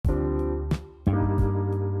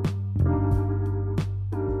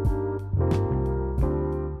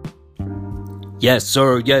Yes,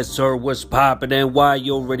 sir. What's poppin' and why?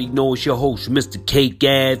 You already know it's your host, Mr. K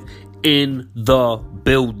Gav, in the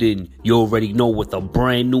building. You already know, with a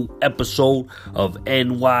brand new episode of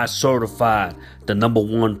NY Certified, the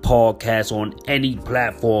 #1 podcast on any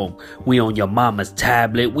platform. We on your mama's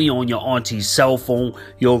tablet, we on your auntie's cell phone.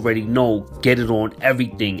 You already know, get it on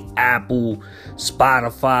everything: Apple,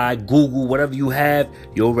 Spotify, Google, whatever you have.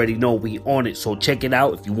 You already know we on it. So check it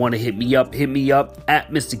out. If you want to hit me up at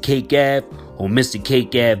Mr. K Gav or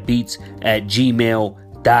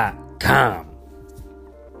MrKGavBeats@gmail.com.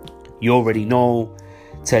 You already know.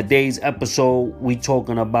 Today's episode, we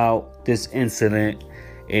talking about this incident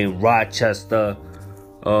in Rochester.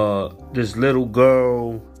 This little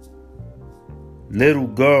girl,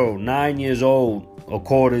 9 years old,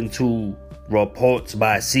 according to reports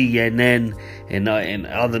by CNN and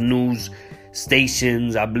other news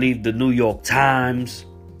stations. I believe the New York Times.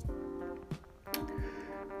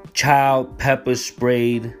 Child pepper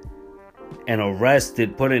sprayed and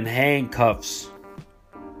arrested, put in handcuffs.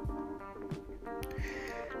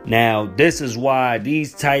 Now, this is why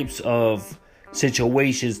these types of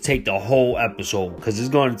situations take the whole episode, because it's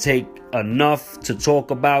going to take enough to talk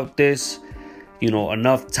about this,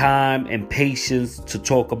 enough time and patience to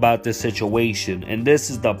talk about this situation. And this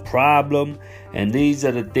is the problem, and these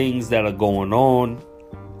are the things that are going on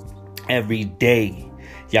every day.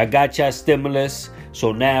 Y'all got your stimulus,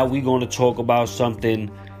 so now we're going to talk about something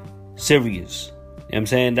serious. You know what I'm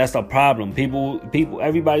saying? That's the problem. People,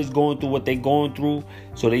 everybody's going through what they're going through,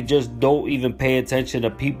 so they just don't even pay attention to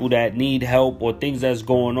people that need help or things that's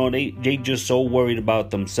going on. They just so worried about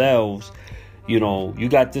themselves. You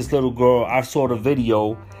got this little girl. I saw the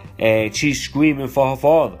video, and she's screaming for her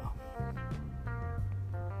father.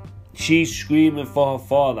 She's screaming for her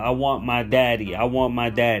father. I want my daddy. I want my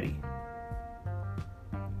daddy.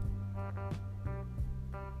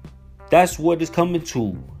 That's what it's coming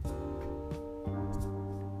to.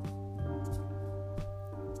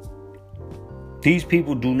 These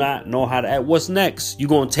people do not know how to act. What's next? You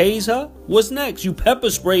gonna tase her? What's next? You pepper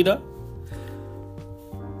sprayed her.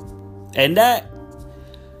 And that,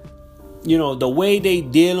 the way they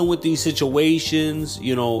dealing with these situations,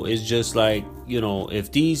 is just like,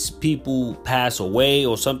 if these people pass away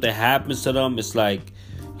or something happens to them, it's like,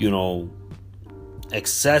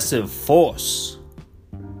 excessive force.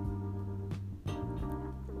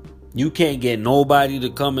 You can't get nobody to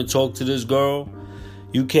come and talk to this girl.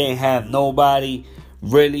 You can't have nobody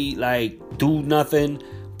really do nothing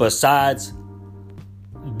besides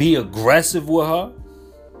be aggressive with her.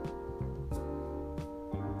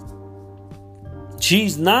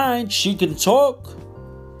 She's 9. She can talk.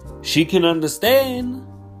 She can understand.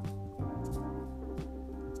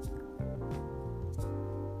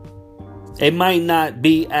 It might not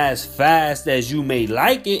be as fast as you may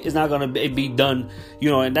like it. It's not going to be done,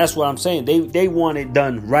 and that's what I'm saying. They want it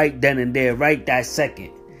done right then and there, right that second.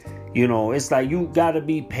 It's like you got to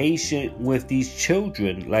be patient with these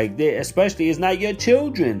children. Especially, it's not your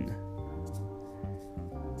children.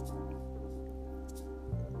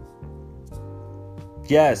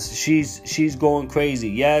 Yes, she's going crazy.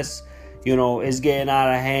 Yes, it's getting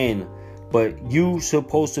out of hand. But you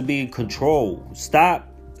supposed to be in control. Stop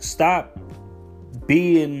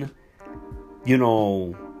being,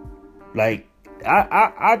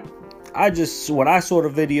 I just, when I saw the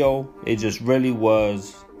video, it just really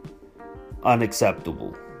was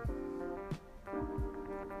unacceptable.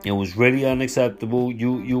 It was really unacceptable.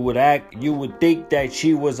 You would think that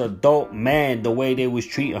she was adult man the way they was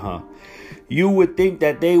treating her. You would think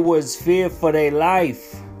that they was feared for their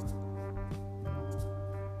life.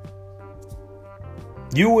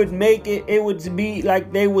 You would make it would be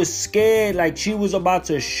like they was scared, like she was about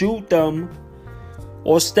to shoot them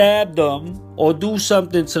or stab them or do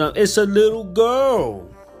something to them. It's a little girl.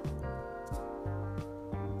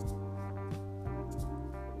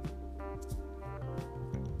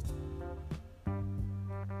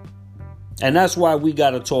 And that's why we got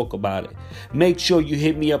to talk about it. Make sure you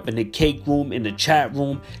hit me up in the cake room, in the chat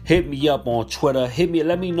room. Hit me up on Twitter.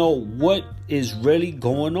 Let me know what is really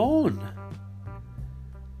going on.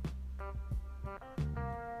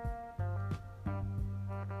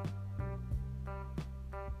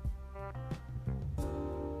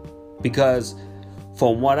 Because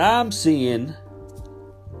from what I'm seeing,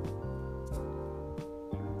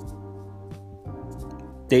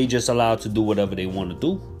 they just allowed to do whatever they want to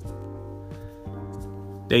do.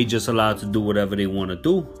 They just allowed to do whatever they want to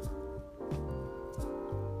do.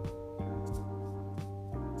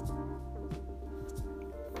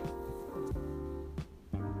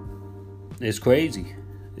 It's crazy.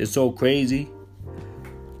 It's so crazy.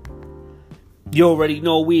 You already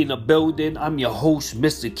know we in the building. I'm your host,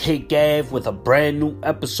 Mr. K Gav, with a brand new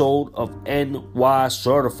episode of NY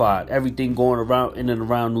Certified. Everything going around in and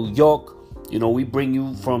around New York. You know, we bring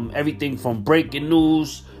you from everything from breaking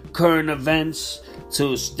news, current events,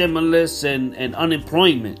 to stimulus and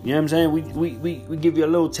unemployment. You know what I'm saying? We give you a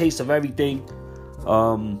little taste of everything.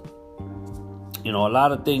 You know, a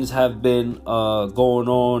lot of things have been going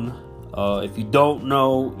on. If you don't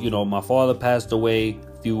know, you know, my father passed away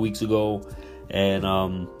a few weeks ago. And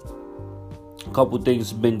a couple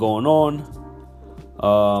things have been going on.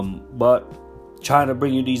 But trying to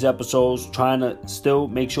bring you these episodes, trying to still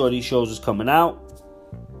make sure these shows is coming out.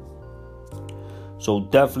 So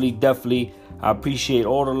definitely, I appreciate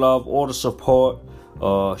all the love, all the support.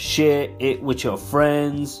 Share it with your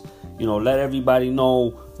friends. You know, let everybody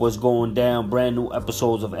know what's going down. Brand new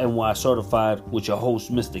episodes of NY Certified with your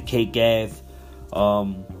host, Mr. K Gav.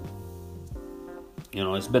 You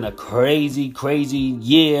know, it's been a crazy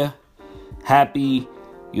year. Happy,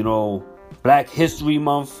 you know, Black History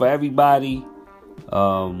Month for everybody.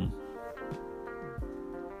 You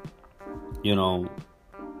know,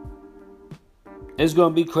 it's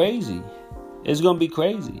going to be crazy. It's going to be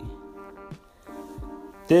crazy.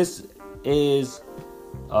 This is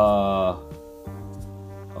a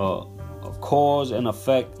cause and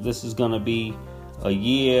effect. This is going to be a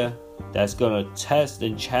year that's going to test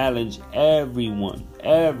and challenge everyone,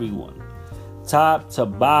 top to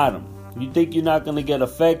bottom. You think you're not going to get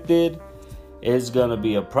affected? It's going to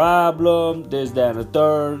be a problem. This, that, and the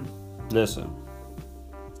third. Listen,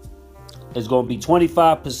 it's going to be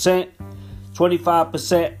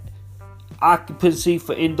 25% occupancy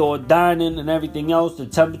for indoor dining and everything else. The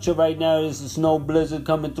temperature right now is a snow blizzard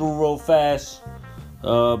coming through real fast.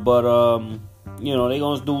 But you know, they're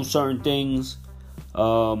going to do certain things.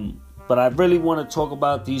 But I really want to talk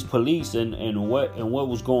about these police and what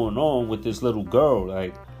was going on with this little girl.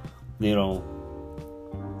 Like, you know,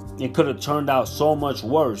 it could have turned out so much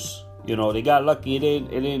worse. You know, they got lucky. It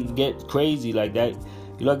didn't get crazy like that.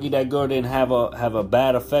 You're lucky that girl didn't have a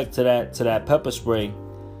bad effect to that pepper spray.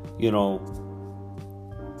 You know,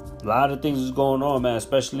 a lot of things is going on, man.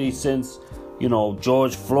 Especially since, you know,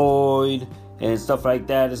 George Floyd and stuff like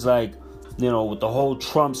that. It's like, you know, with the whole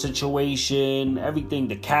Trump situation, everything,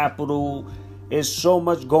 the Capitol, there's so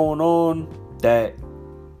much going on that,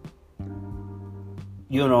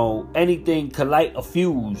 you know, anything could light a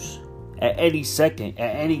fuse at any second,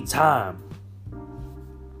 at any time.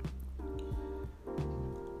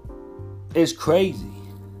 It's crazy.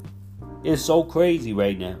 It's so crazy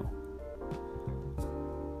right now.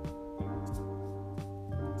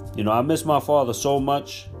 You know, I miss my father so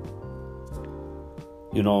much.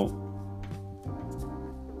 You know,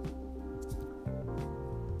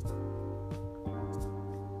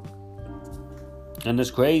 and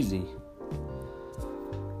it's crazy.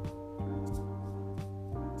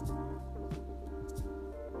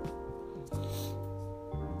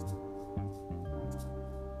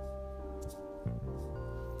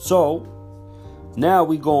 So, now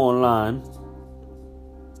we go online.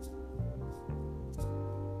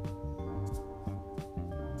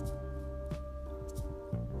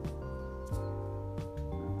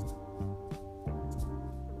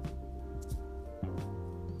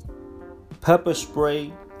 Pepper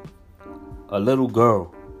spray a little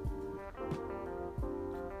girl.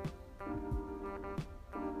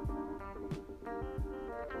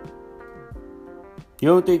 You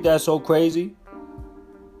don't think that's so crazy?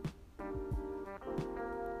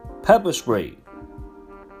 Pepper spray.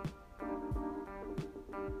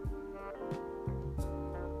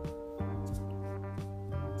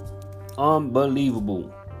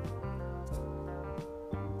 Unbelievable.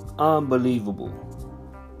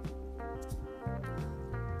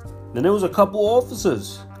 Then there was a couple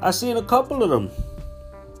officers. I seen a couple of them.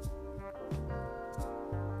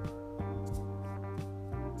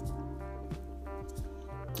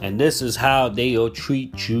 And this is how they'll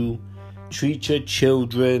treat you. Treat your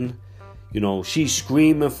children. You know, she's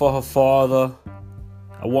screaming for her father.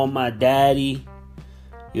 I want my daddy.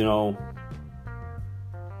 You know.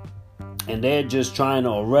 And they're just trying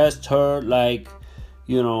to arrest her like,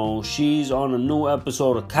 you know, she's on a new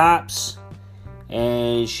episode of Cops.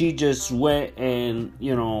 And she just went and,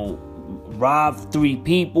 you know, robbed 3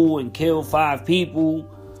 people and killed 5 people.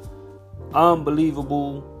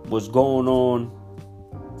 Unbelievable what's going on.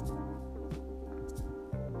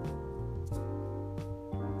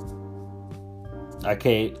 I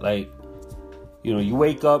can't, like, you know, you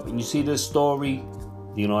wake up and you see this story,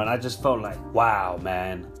 you know, and I just felt like, wow,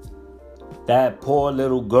 man. That poor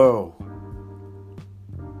little girl.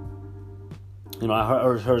 I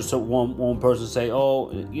heard one person say, "Oh,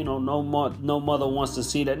 no mother wants to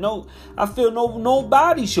see that." No, I feel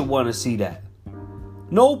nobody should want to see that.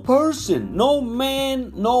 No person, no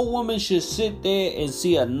man, no woman should sit there and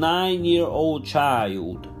see a 9-year-old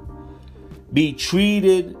child be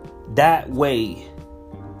treated that way.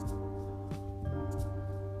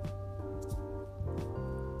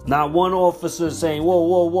 Not one officer saying,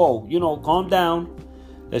 whoa, calm down.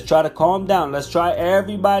 Let's try to calm down. Let's try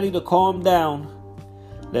everybody to calm down.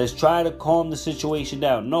 Let's try to calm the situation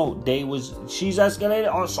down. No, she's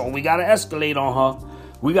escalated. Oh, so we got to escalate on her.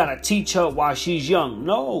 We got to teach her while she's young.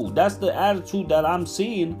 No, that's the attitude that I'm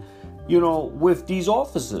seeing, with these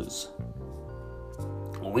officers.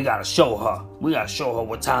 We got to show her. We got to show her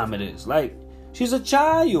what time it is. Like, she's a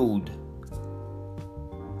child.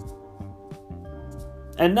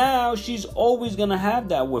 And now she's always going to have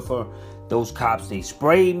that with her. Those cops, they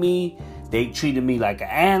sprayed me. They treated me like an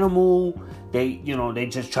animal. They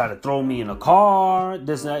just try to throw me in a car.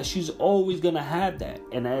 This and that. She's always going to have that.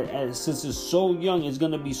 And since it's so young, it's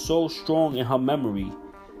going to be so strong in her memory.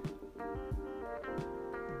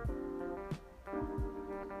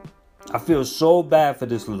 I feel so bad for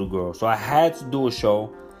this little girl. So I had to do a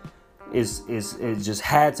show. It just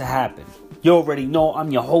had to happen. You already know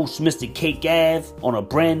I'm your host, Mr. Cake Ave, on a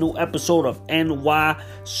brand new episode of NY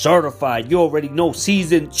Certified. You already know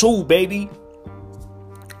season 2, baby.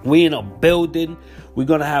 We in a building. We're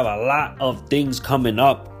going to have a lot of things coming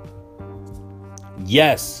up.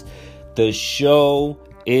 Yes, the show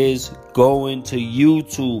is going to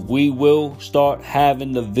YouTube. We will start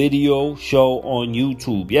having the video show on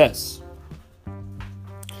YouTube. Yes.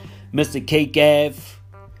 Mr. Cake Ave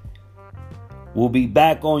will be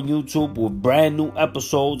back on YouTube with brand new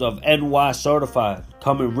episodes of NY Certified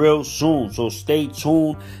coming real soon. So stay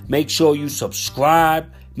tuned. Make sure you subscribe.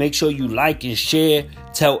 Make sure you like and share.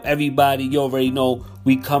 Tell everybody. You already know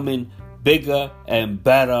we coming bigger and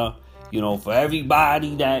better. For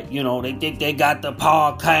everybody that, they think they got the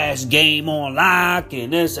podcast game on lock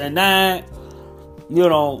and this and that.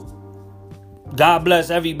 God bless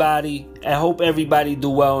everybody. I hope everybody do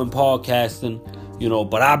well in podcasting.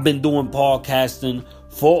 But I've been doing podcasting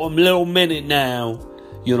for a little minute now.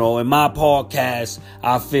 And my podcast,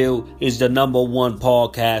 I feel, is the number one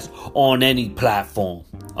podcast on any platform.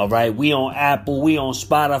 All right. We on Apple, we on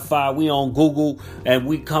Spotify, we on Google, and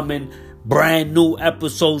we coming brand new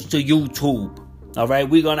episodes to YouTube. All right.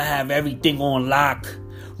 We're going to have everything on lock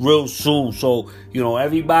real soon. So,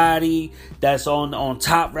 everybody that's on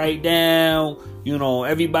top right now,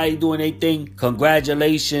 everybody doing their thing.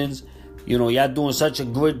 Congratulations. Y'all doing such a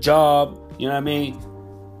good job. You know what I mean?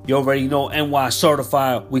 You already know NY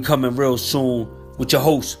Certified. We coming real soon with your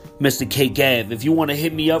host, Mr. Cake Ave. If you want to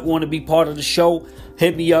hit me up, want to be part of the show,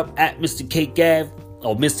 hit me up at Mr. Cake Ave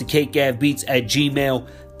or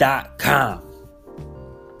MrCakeAveBeats@gmail.com.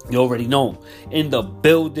 You already know. In the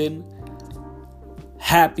building.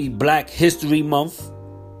 Happy Black History Month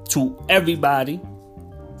to everybody.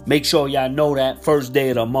 Make sure y'all know that first day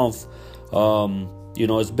of the month.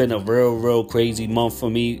 It's been a real crazy month for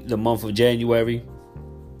me, the month of January.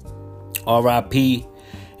 R.I.P.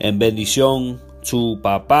 and bendición to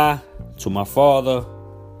Papa, to my father.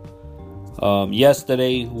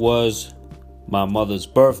 Yesterday was my mother's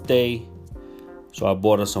birthday, so I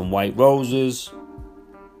bought her some white roses,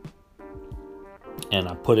 and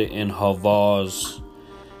I put it in her vase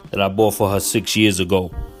that I bought for her 6 years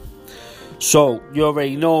ago. So, you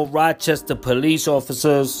already know, Rochester police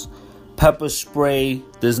officers pepper spray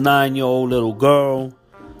this 9-year-old little girl.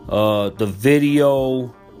 The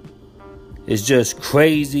video is just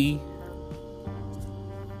crazy.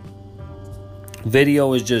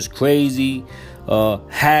 Video is just crazy.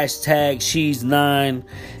 Hashtag She's 9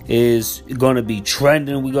 is going to be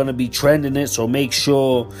trending. We're going to be trending it. So make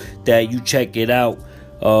sure that you check it out.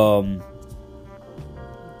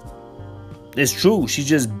 It's true. She's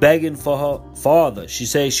just begging for her father. She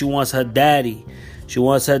says she wants her daddy. She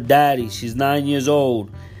wants her daddy. She's 9 years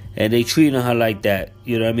old. And they treating her like that.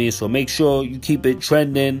 You know what I mean? So make sure you keep it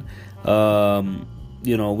trending. We're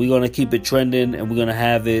going to keep it trending. And we're going to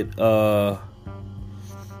have it...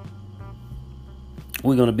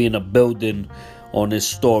 we're going to be in a building on this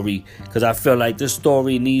story. Because I feel like this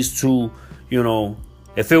story needs to,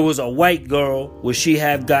 if it was a white girl, would she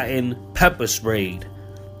have gotten pepper sprayed?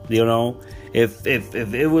 If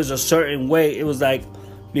it was a certain way, it was like,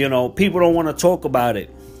 people don't want to talk about it.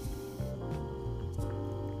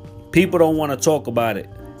 People don't want to talk about it.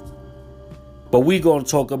 But we going to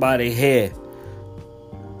talk about it here.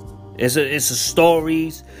 It's a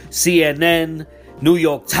stories, CNN, New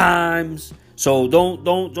York Times. So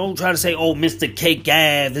don't try to say, oh, Mr. Cake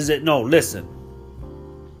Ave, is it? No, listen.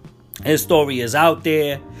 His story is out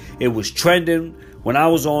there. It was trending when I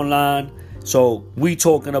was online. So we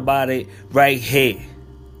talking about it right here.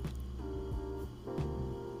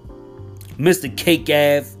 Mr. Cake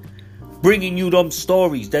Ave, bringing you them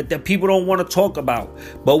stories that people don't want to talk about.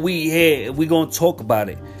 But we here, we going to talk about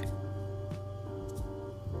it.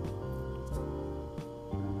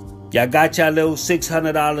 Y'all got y'all little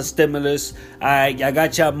 $600 stimulus. Alright, y'all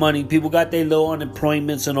got y'all money. People got their little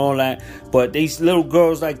unemployments and all that. But these little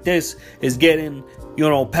girls like this is getting,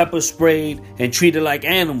 pepper sprayed and treated like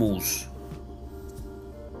animals.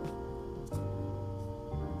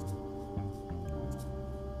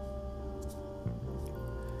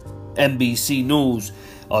 NBC News,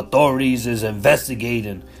 authorities is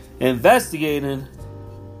investigating. Investigating?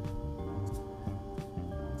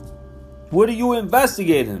 What are you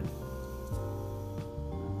investigating?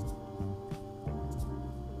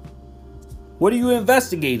 What are you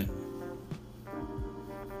investigating?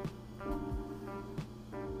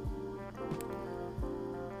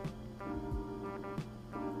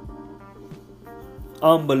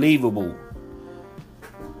 Unbelievable.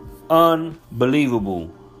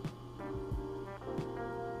 Unbelievable.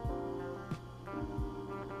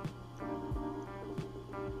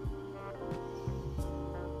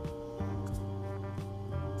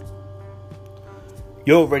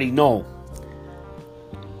 You already know.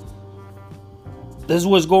 This is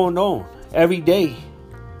what's going on every day.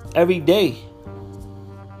 Every day.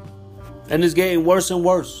 And it's getting worse and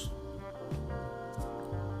worse.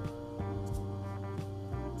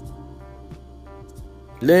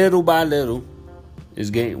 Little by little, it's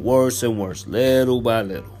getting worse and worse. Little by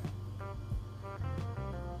little.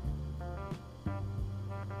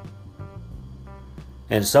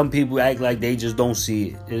 And some people act like they just don't see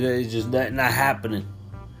it. It's just not happening.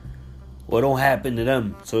 Or it don't happen to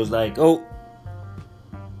them. So it's like, oh,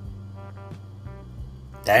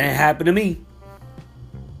 that didn't happen to me.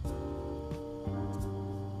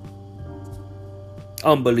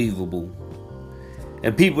 Unbelievable.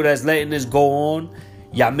 And people that's letting this go on,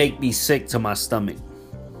 y'all make me sick to my stomach.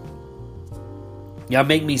 Y'all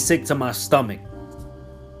make me sick to my stomach.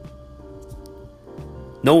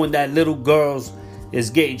 Knowing that little girls is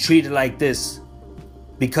getting treated like this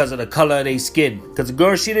because of the color of their skin. Because the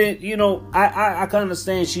girl, she didn't, I can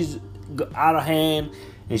understand she's out of hand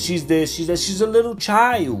and she's this, she's that. She's a little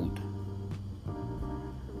child.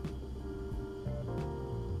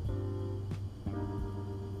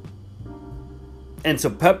 And to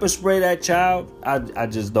pepper spray that child, I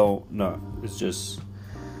just don't know. It's just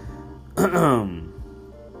I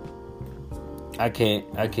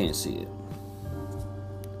can't see it.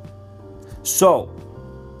 So,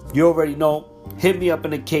 you already know. Hit me up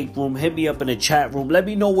in the cake room. Hit me up in the chat room. Let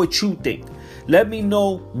me know what you think. Let me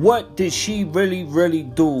know, what did she really, really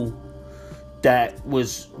do that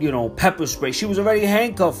was, pepper spray. She was already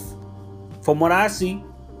handcuffed from what I see.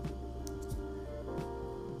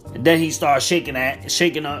 And then he started shaking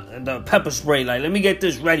the pepper spray. Like, let me get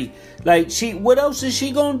this ready. Like, what else is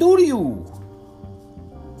she gonna do to you?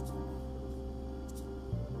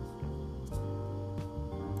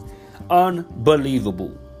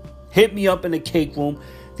 Unbelievable. Hit me up in the cake room.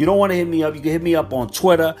 If you don't want to hit me up, you can hit me up on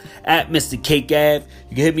Twitter at Mr. Cake Ave.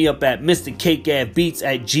 You can hit me up at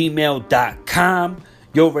mrcakeavebeats@gmail.com.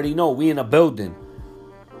 You already know, we in a building.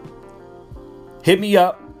 Hit me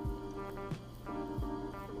up.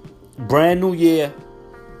 Brand new year.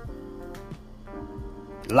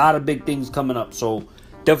 A lot of big things coming up. So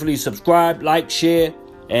definitely subscribe, like, share.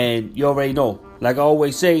 And you already know. Like I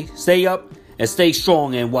always say, stay up and stay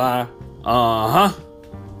strong. And why?